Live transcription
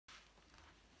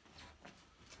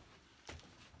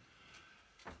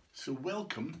So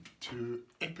welcome to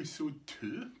episode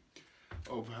 2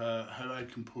 of how I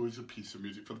compose a piece of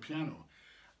music for the piano.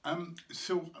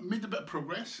 So I made a bit of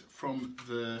progress from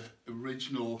the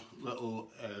original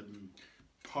little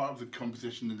part of the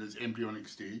composition in its embryonic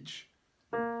stage.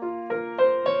 So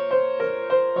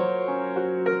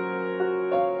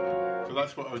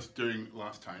that's what I was doing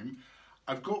last time.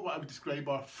 I've got what I would describe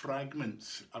are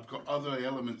fragments. I've got other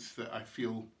elements that I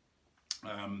feel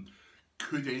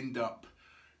could end up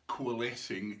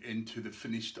coalescing into the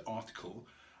finished article,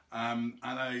 and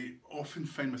I often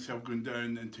find myself going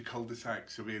down into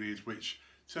cul-de-sacs of areas which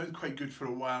sound quite good for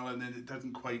a while and then it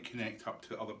doesn't quite connect up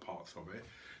to other parts of it.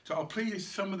 So I'll play you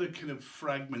some of the kind of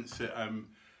fragments that I'm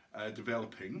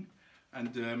developing,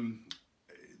 and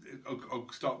I'll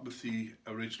start with the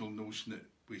original notion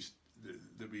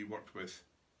that we worked with.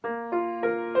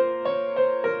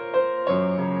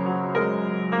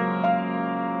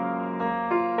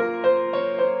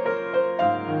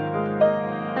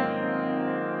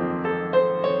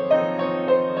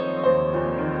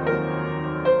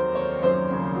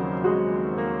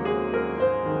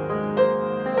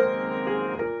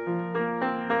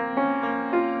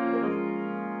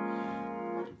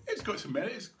 It's got some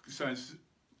merit, it sounds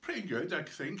pretty good, I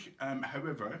think.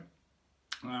 However,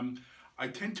 I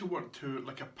tend to work to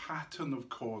like a pattern of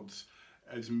chords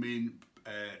as main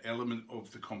element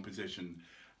of the composition.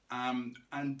 And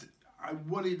I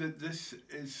worry that this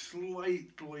is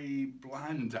slightly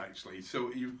bland actually.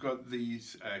 So you've got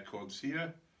these chords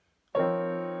here.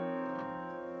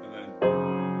 And then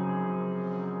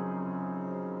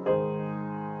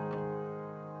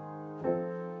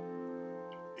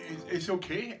it's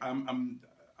okay.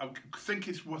 I think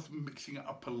it's worth mixing it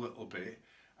up a little bit.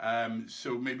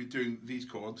 So maybe doing these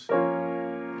chords. So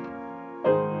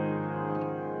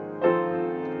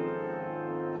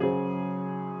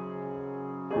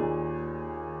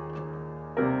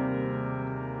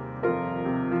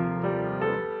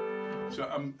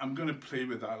I'm going to play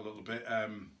with that a little bit.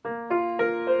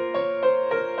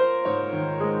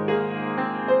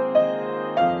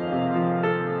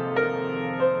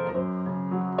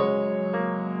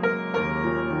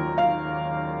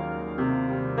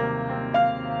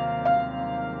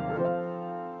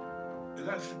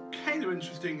 That's kind of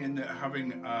interesting in that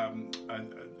having a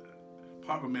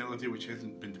part of a melody which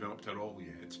hasn't been developed at all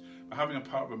yet, but having a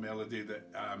part of a melody that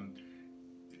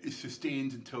is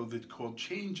sustained until the chord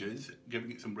changes,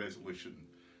 giving it some resolution.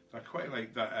 So I quite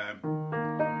like that.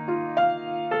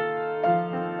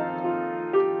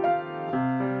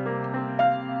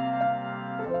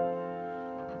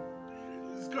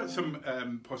 It's got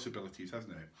some possibilities,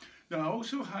 hasn't it? Now I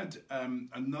also had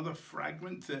another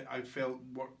fragment that I felt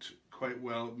worked quite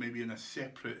well, maybe in a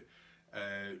separate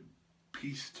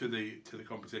piece to the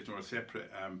composition, or a separate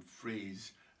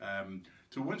phrase.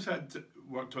 So once I'd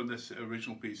worked on this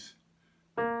original piece,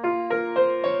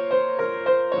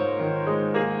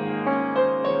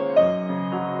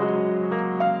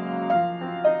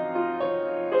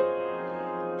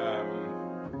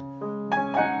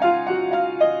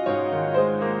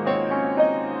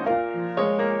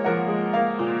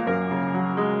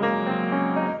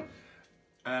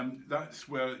 that's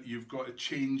where you've got a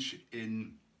change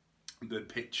in the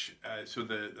pitch. So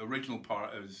the original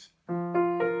part is,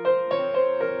 and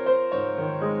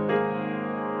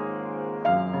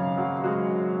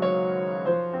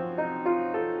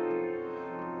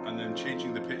then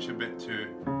changing the pitch a bit to,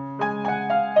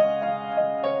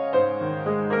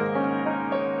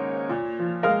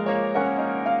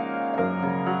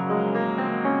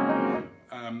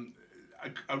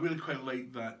 I really quite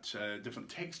like that different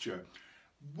texture.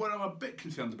 What I'm a bit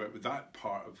concerned about with that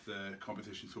part of the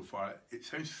composition so far, it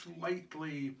sounds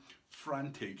slightly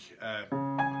frantic. It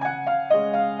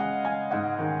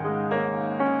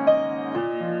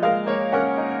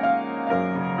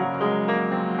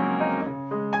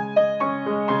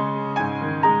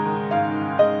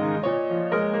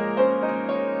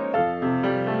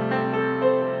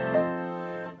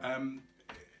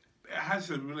has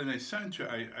a really nice sound to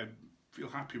it. I feel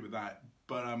happy with that,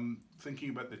 but I'm thinking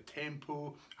about the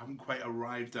tempo. I haven't quite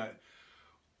arrived at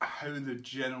how the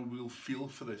general real feel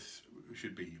for this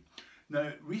should be.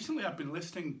 Now, recently I've been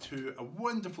listening to a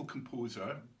wonderful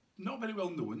composer, not very well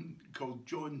known, called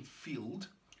John Field.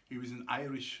 He was an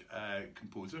Irish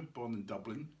composer, born in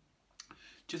Dublin.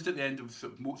 Just at the end of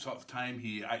sort of Mozart's time,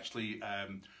 he actually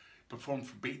performed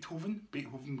for Beethoven.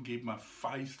 Beethoven gave him a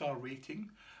 5-star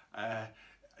rating.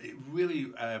 It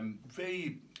really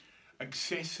very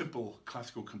accessible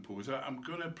classical composer. I'm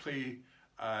going to play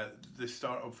the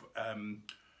start of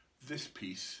this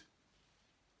piece.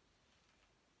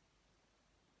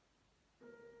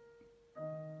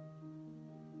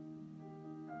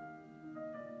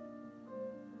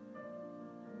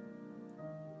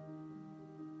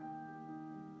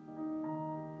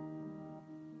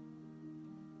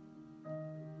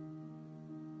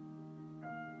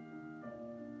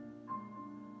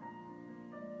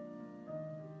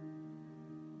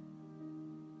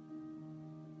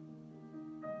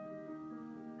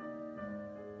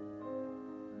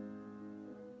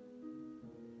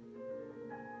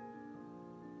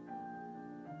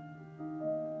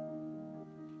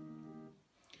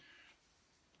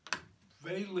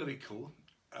 very lyrical.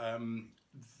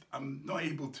 I'm not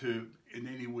able to in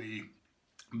any way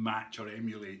match or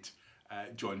emulate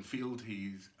John Field.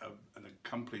 He's an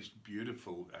accomplished,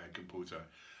 beautiful composer.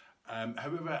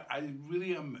 However, I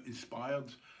really am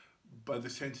inspired by the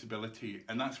sensibility,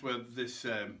 and that's where this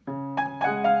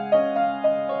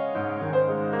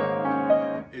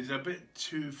is a bit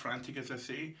too frantic, as I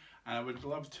say, and I would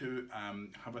love to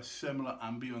have a similar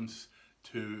ambience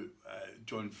to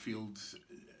John Field's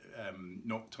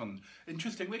nocturne.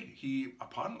 Interestingly, he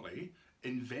apparently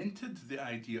invented the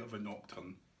idea of a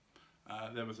nocturne.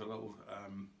 There was a little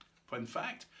fun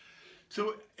fact.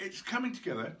 So it's coming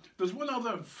together. There's one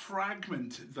other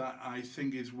fragment that I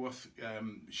think is worth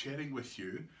sharing with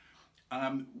you.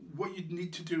 What you'd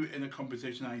need to do in a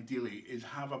composition ideally is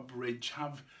have a bridge,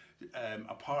 have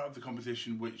a part of the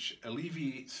composition which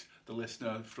alleviates the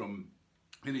listener from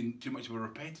hearing too much of a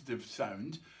repetitive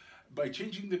sound by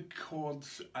changing the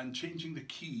chords and changing the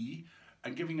key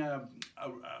and giving a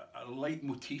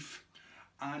leitmotif.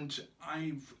 And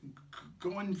I've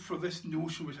gone for this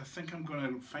notion, which I think I'm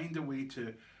going to find a way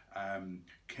to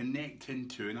connect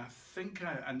into, and I think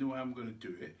I know how I'm going to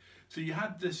do it. So you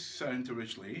had this sound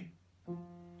originally. And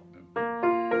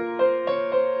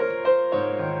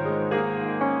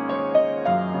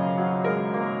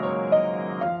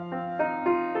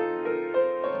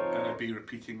I'd be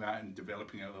repeating that and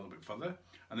developing it a little bit further.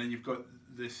 And then you've got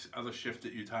this other shift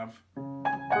that you'd have.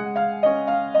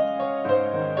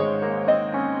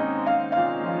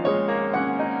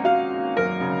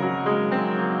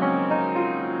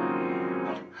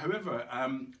 However,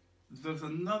 there's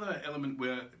another element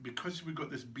where, because we've got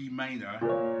this B minor,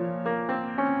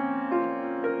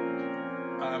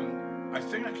 I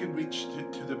think I can reach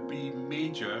to the B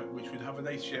major, which would have a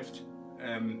nice shift.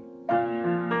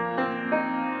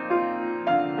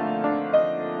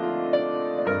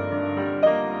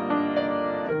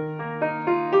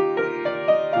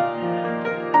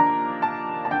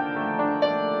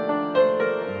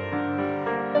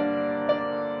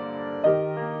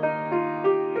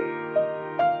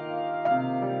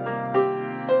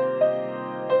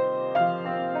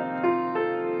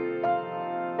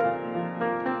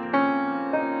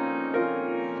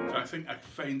 I think I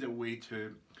find a way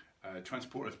to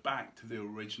transport us back to the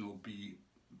original B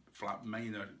flat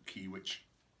minor key, which,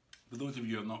 for those of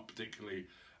you who are not particularly,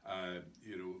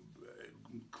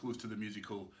 close to the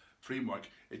musical framework,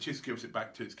 it just gives it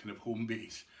back to its kind of home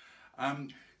base.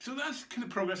 So that's kind of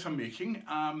progress I'm making.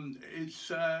 It's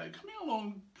coming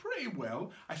along pretty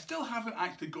well. I still haven't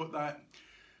actually got that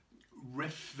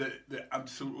riff that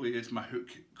absolutely is my hook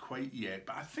quite yet,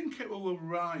 but I think it will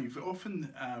arrive.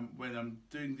 Often when I'm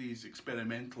doing these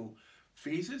experimental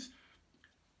phases,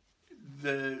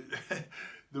 the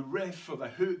the riff or the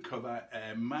hook or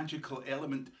that magical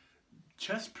element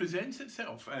just presents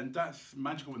itself, and that's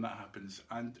magical when that happens.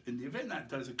 And in the event that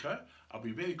does occur, I'll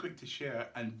be very quick to share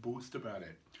and boast about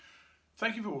it.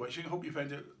 Thank you for watching. I hope you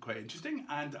found it quite interesting,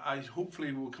 and I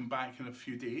hopefully will come back in a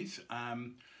few days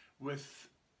with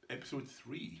episode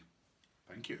 3.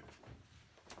 Thank you.